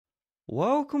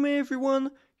Welcome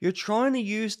everyone. You're trying to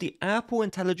use the Apple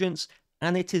Intelligence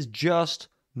and it is just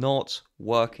not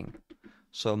working.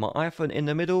 So my iPhone in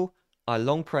the middle, I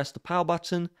long press the power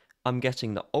button, I'm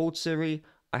getting the old Siri,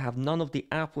 I have none of the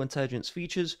Apple Intelligence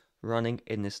features running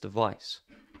in this device.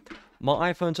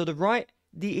 My iPhone to the right,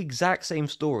 the exact same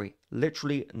story,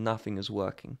 literally nothing is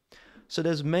working. So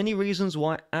there's many reasons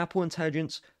why Apple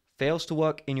Intelligence fails to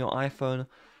work in your iPhone.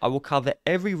 I will cover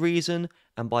every reason,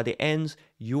 and by the end,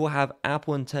 you will have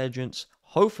Apple Intelligence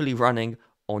hopefully running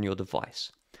on your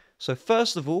device. So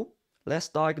first of all, let's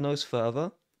diagnose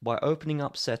further by opening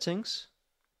up settings.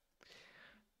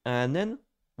 And then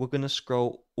we're going to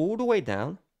scroll all the way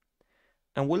down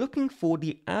and we're looking for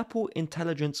the Apple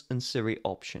Intelligence and Siri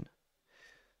option.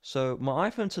 So my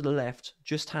iPhone to the left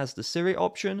just has the Siri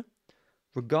option.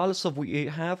 Regardless of what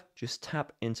you have, just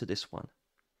tap into this one.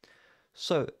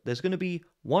 So there's going to be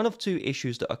one of two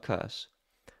issues that occurs.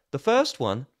 The first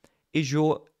one is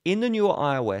you're in the newer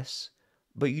iOS,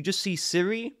 but you just see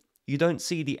Siri, you don't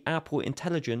see the Apple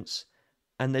Intelligence,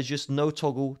 and there's just no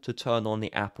toggle to turn on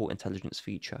the Apple Intelligence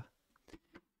feature.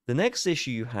 The next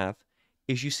issue you have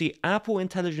is you see Apple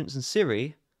Intelligence and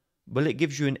Siri, but it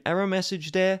gives you an error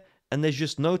message there, and there's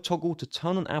just no toggle to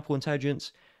turn on Apple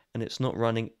Intelligence, and it's not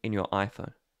running in your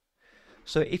iPhone.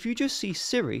 So if you just see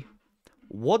Siri,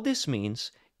 what this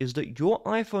means is that your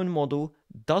iPhone model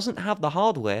doesn't have the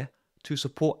hardware to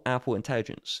support Apple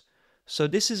Intelligence. So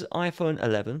this is iPhone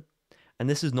 11 and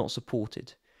this is not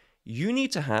supported. You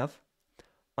need to have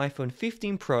iPhone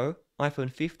 15 Pro,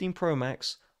 iPhone 15 Pro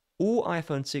Max, or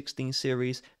iPhone 16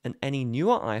 series and any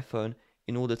newer iPhone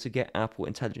in order to get Apple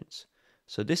Intelligence.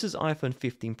 So this is iPhone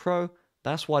 15 Pro,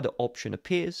 that's why the option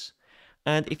appears.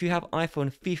 And if you have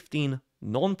iPhone 15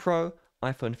 non-Pro,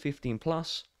 iPhone 15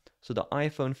 Plus, so the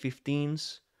iPhone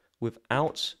 15s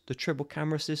without the triple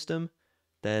camera system,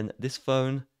 then this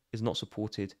phone is not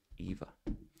supported either.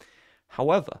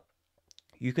 However,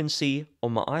 you can see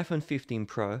on my iPhone 15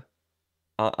 Pro,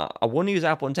 I want to use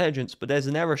Apple Intelligence, but there's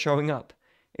an error showing up.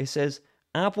 It says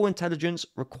Apple Intelligence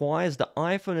requires the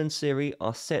iPhone and Siri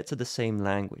are set to the same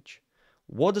language.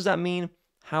 What does that mean?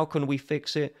 How can we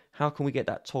fix it? How can we get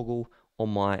that toggle on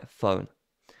my phone?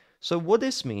 So what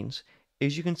this means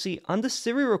is you can see under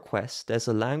Siri requests, there's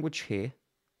a language here.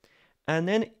 And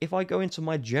then if I go into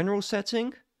my general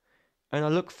setting and I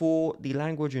look for the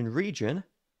language and region,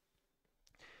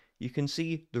 you can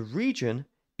see the region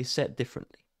is set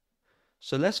differently.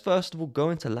 So let's first of all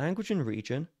go into language and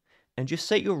region and just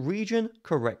set your region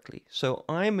correctly. So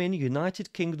I'm in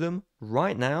United Kingdom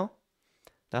right now.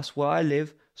 That's where I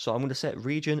live. So I'm going to set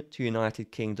region to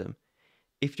United Kingdom.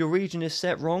 If your region is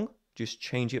set wrong, just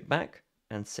change it back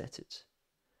and set it.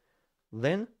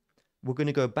 Then we're going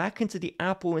to go back into the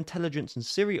Apple Intelligence and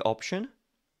Siri option.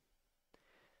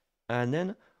 And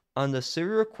then under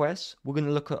Siri requests, we're going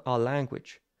to look at our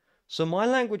language. So my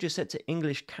language is set to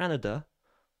English Canada.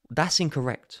 That's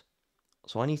incorrect.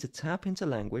 So I need to tap into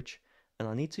language and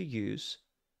I need to use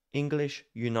English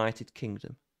United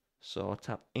Kingdom. So I'll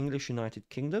tap English United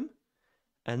Kingdom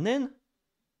and then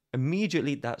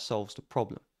immediately that solves the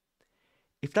problem.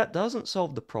 If that doesn't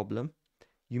solve the problem,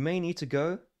 you may need to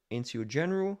go into your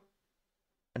general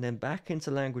and then back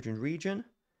into language and region,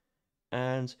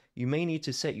 and you may need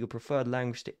to set your preferred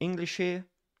language to English here.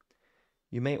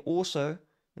 You may also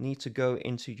need to go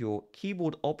into your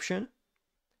keyboard option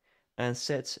and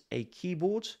set a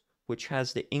keyboard which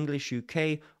has the English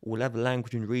UK or whatever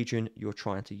language and region you're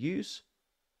trying to use.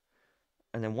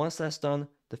 And then once that's done,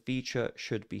 the feature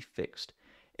should be fixed.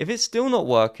 If it's still not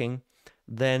working,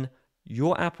 then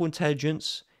your Apple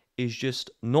Intelligence is just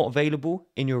not available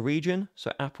in your region.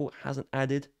 So Apple hasn't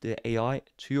added the AI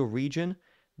to your region.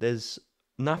 There's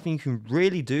nothing you can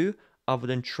really do other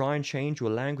than try and change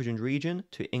your language and region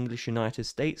to English United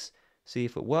States. See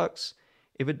if it works.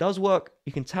 If it does work,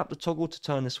 you can tap the toggle to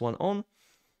turn this one on.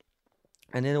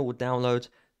 And then it will download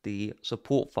the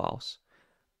support files.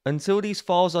 Until these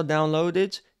files are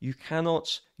downloaded, you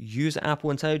cannot use Apple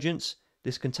Intelligence.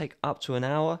 This can take up to an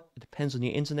hour. It depends on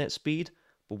your internet speed.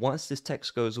 But once this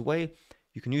text goes away,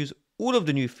 you can use all of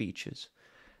the new features.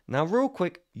 Now, real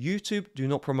quick, YouTube do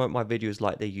not promote my videos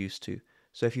like they used to.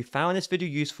 So if you found this video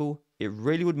useful, it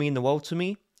really would mean the world to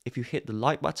me if you hit the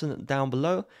like button down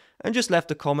below and just left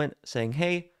a comment saying,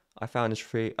 hey, I found this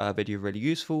video really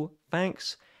useful.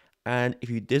 Thanks. And if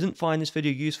you didn't find this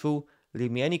video useful,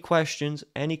 leave me any questions,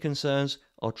 any concerns.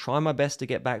 I'll try my best to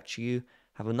get back to you.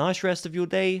 Have a nice rest of your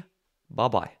day.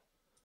 Bye-bye.